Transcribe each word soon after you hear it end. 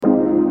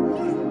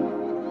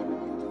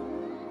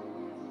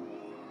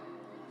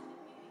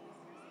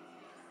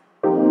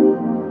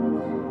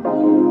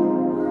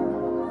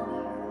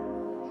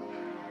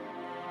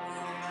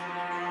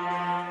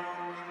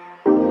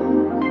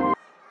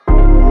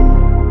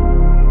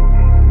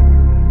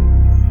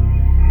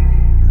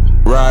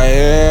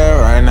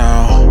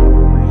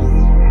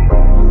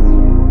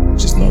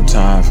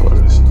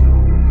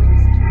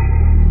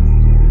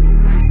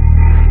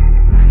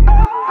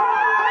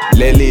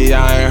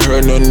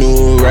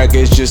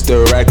record's just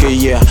a record,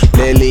 yeah.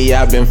 Lately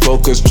I've been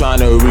focused trying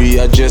to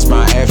readjust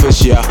my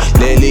efforts, yeah.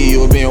 Lately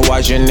you've been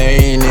watching, they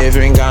ain't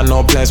even got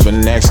no plans for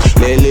next.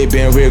 Lately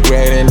been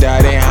regretting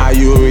that ain't how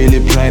you really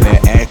plan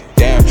to act.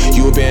 Damn,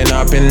 you been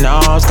up in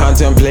arms,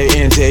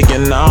 contemplating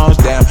taking arms.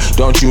 Damn,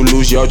 don't you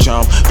lose your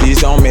charm.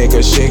 Please don't make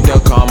a shake to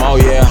come. Oh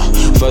yeah,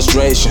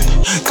 frustration,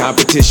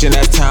 competition,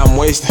 that's time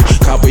wasting.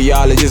 Couple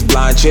y'all are just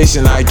blind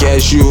chasing. I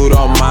guess you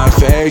don't mind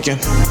faking.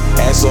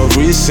 As of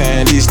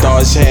recent, these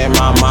thoughts had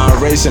my mind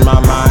racing,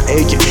 my mind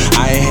aching.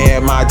 I ain't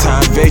had my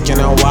time vacant,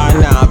 and why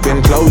now? I've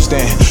been closed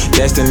in.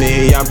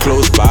 Destiny, I'm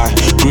close by.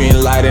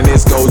 Green light and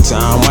it's go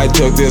time. Why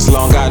took this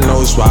long? God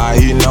knows why.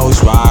 He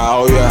knows why.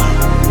 Oh yeah.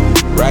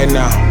 Right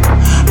now,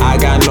 I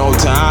got no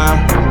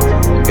time,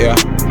 yeah.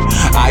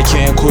 I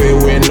can't quit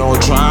with no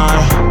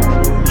trying.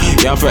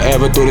 Young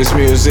forever through this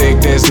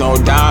music, there's no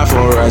dying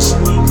for us.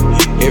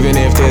 Even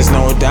if there's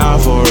no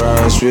dying for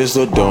us, we're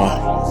still doing.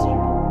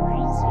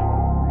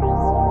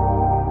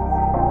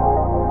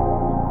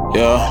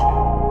 Yeah,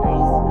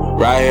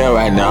 right here,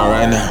 right now,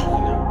 right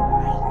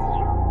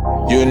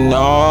now. You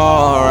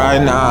know,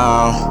 right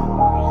now.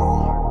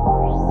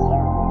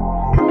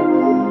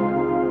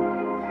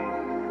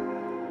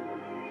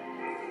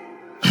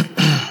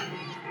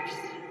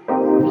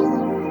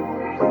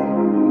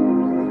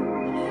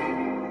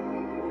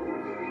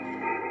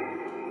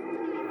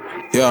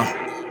 Yeah.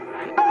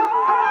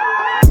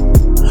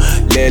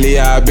 Lately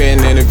I've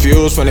been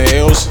interviews from the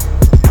hills.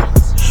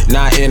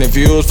 Not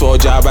interviews for a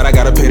job, but I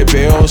gotta pay the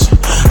bills.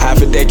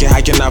 Half a decade,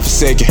 I cannot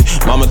forsake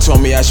it. Mama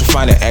told me I should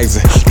find an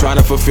exit. Trying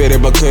to fulfill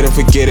it, but couldn't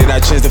forget it. I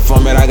changed the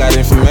format, I got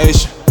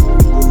information.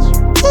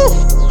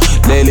 Woo.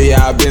 Lately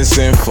I've been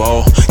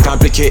sinful,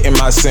 complicating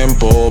my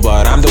simple,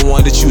 but I'm the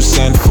one that you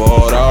sent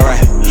for,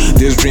 alright.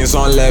 These dreams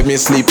don't let me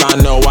sleep, I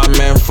know I'm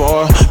meant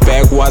for.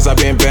 Backwards I've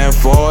been bent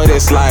for,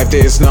 this life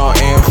there's no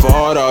end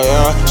for it, oh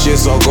yeah. Shit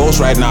so ghost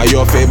right now,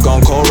 your faith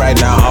gon' cold right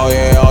now, oh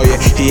yeah, oh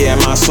yeah. He in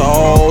my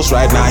souls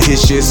right now,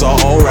 his shit so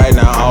old right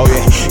now, oh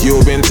yeah.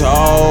 You've been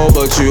told,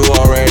 but you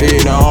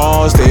already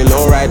know. Stay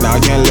low right now,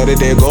 can't let it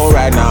there go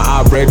right now.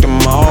 I break the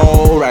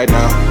mold right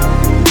now.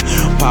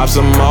 Pop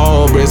some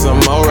more, break some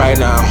more right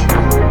now.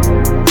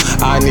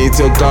 I need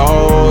to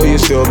go, you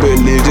still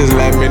believe, just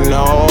let me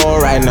know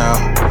right now.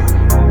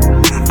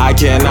 I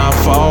cannot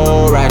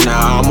fold right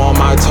now, I'm on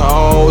my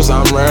toes,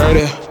 I'm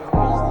ready.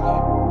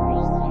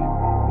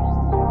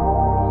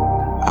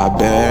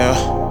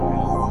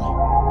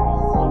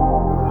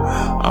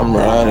 I'm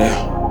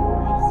ready.